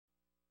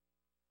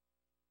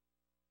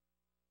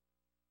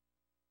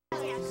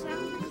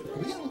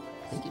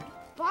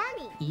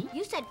funny.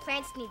 You said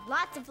plants need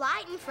lots of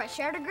light and fresh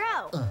air to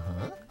grow.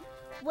 Uh-huh.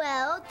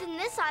 Well, then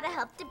this ought to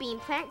help the bean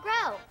plant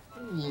grow.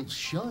 Well,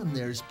 Sean,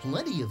 there's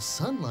plenty of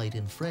sunlight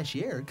and fresh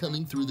air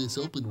coming through this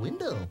open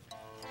window.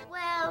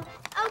 Well,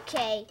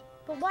 okay,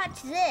 but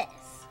watch this.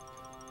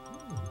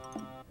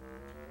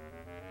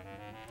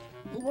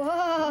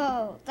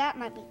 Whoa, that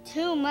might be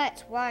too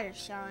much water,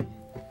 Sean.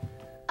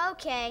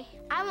 Okay,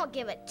 I won't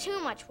give it too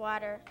much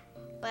water,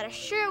 but I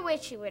sure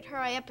wish it would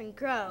hurry up and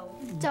grow.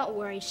 Don't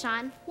worry,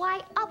 Sean.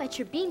 Why, I'll bet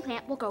your bean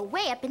plant will go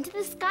way up into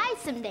the sky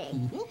someday.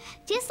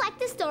 Just like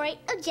the story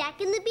of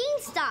Jack and the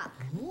Beanstalk.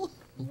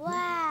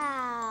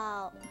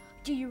 Wow.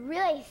 Do you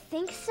really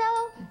think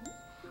so?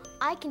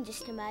 I can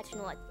just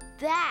imagine what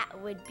that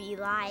would be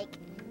like.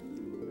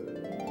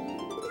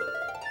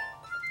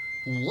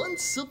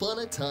 Once upon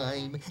a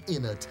time,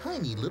 in a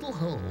tiny little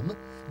home,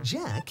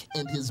 Jack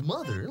and his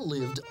mother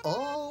lived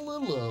all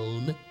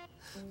alone.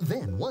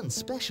 Then one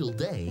special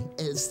day,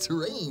 as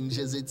strange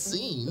as it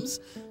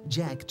seems,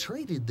 Jack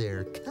traded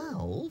their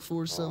cow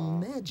for some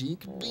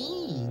magic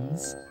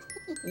beans.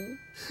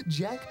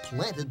 Jack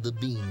planted the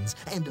beans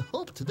and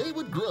hoped they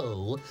would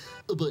grow.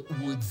 But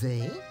would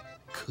they?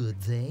 Could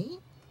they?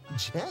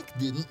 Jack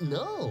didn't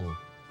know.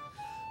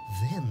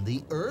 Then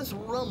the earth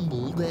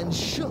rumbled and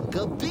shook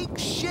a big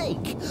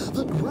shake.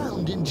 The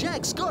ground in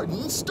Jack's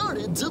garden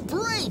started to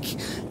break.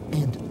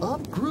 And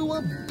up grew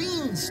a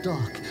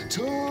beanstalk,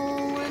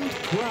 tall and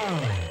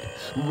proud,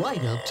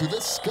 right up to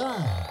the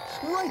sky,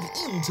 right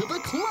into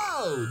the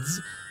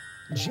clouds.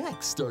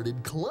 Jack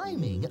started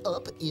climbing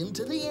up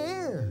into the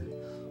air.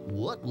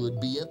 What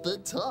would be at the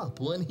top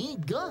when he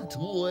got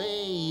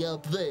way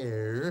up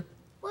there?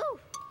 Woo!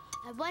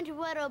 I wonder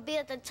what it'll be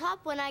at the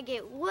top when I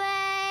get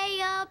way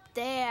up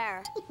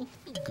there.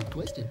 Good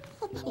question.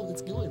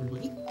 Let's go,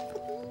 everybody.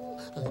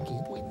 I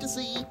can't wait to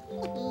see.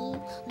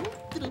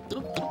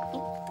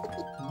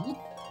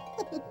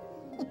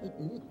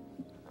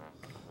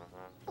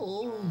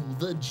 Oh,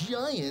 the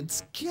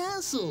giant's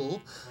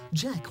castle.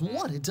 Jack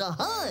wanted to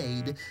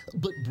hide,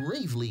 but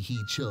bravely he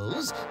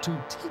chose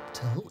to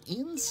tiptoe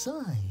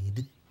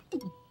inside.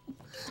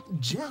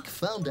 Jack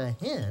found a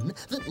hen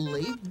that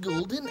laid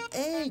golden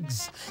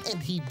eggs,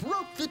 and he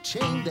broke the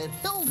chain that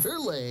held her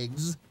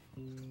legs.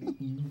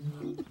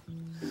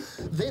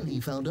 Then he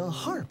found a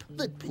harp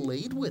that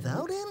played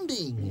without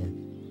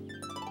ending.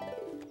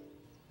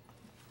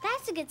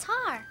 That's a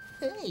guitar.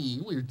 Hey,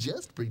 we're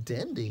just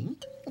pretending.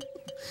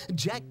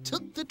 Jack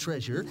took the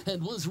treasure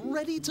and was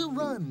ready to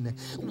run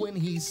when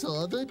he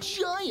saw the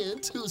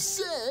giant, who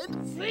said,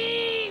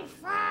 Fee,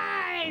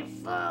 fi,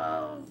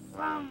 fo,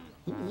 fum.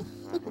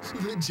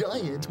 The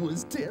giant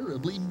was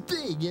terribly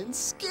big and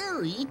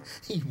scary.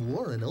 He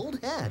wore an old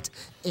hat,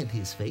 and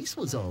his face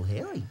was all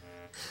hairy.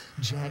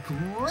 Jack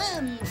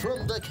ran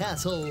from the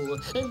castle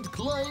and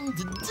climbed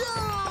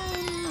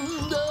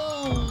down,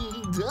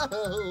 down, down.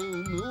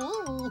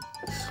 Oh.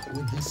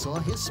 When he saw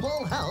his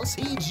small house,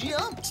 he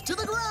jumped to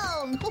the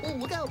ground. Oh,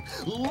 look out!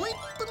 Leap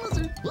the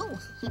lizard! Whoa.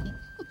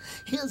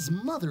 His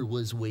mother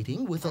was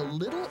waiting with a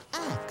little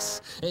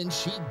axe, and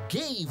she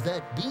gave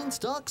that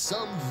beanstalk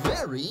some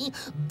very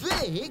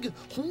big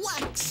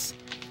whacks.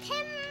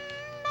 Timber!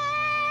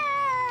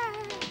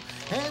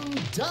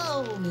 And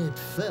down it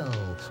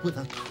fell with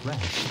a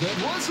crash that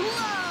was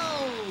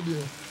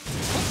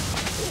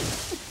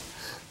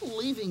loud,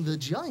 leaving the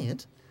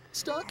giant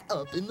stuck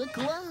up in the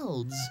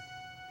clouds.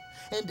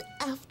 And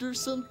after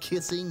some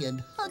kissing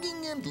and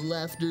hugging and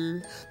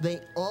laughter,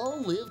 they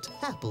all lived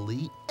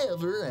happily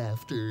ever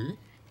after.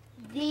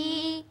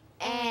 The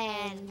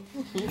end.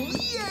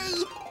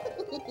 Yay!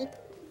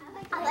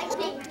 I like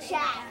being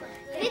Jack.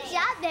 Good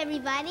job,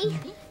 everybody.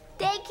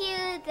 Thank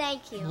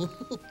you.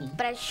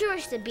 But I sure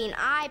wish the bean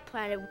I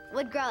planted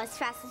would grow as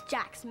fast as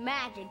Jack's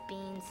magic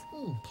beans.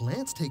 Oh,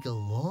 plants take a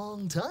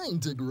long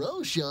time to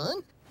grow,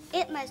 Sean.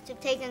 It must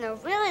have taken a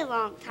really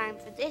long time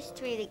for this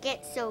tree to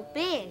get so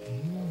big.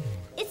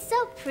 It's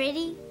so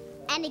pretty,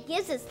 and it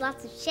gives us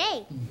lots of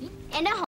shade and a home.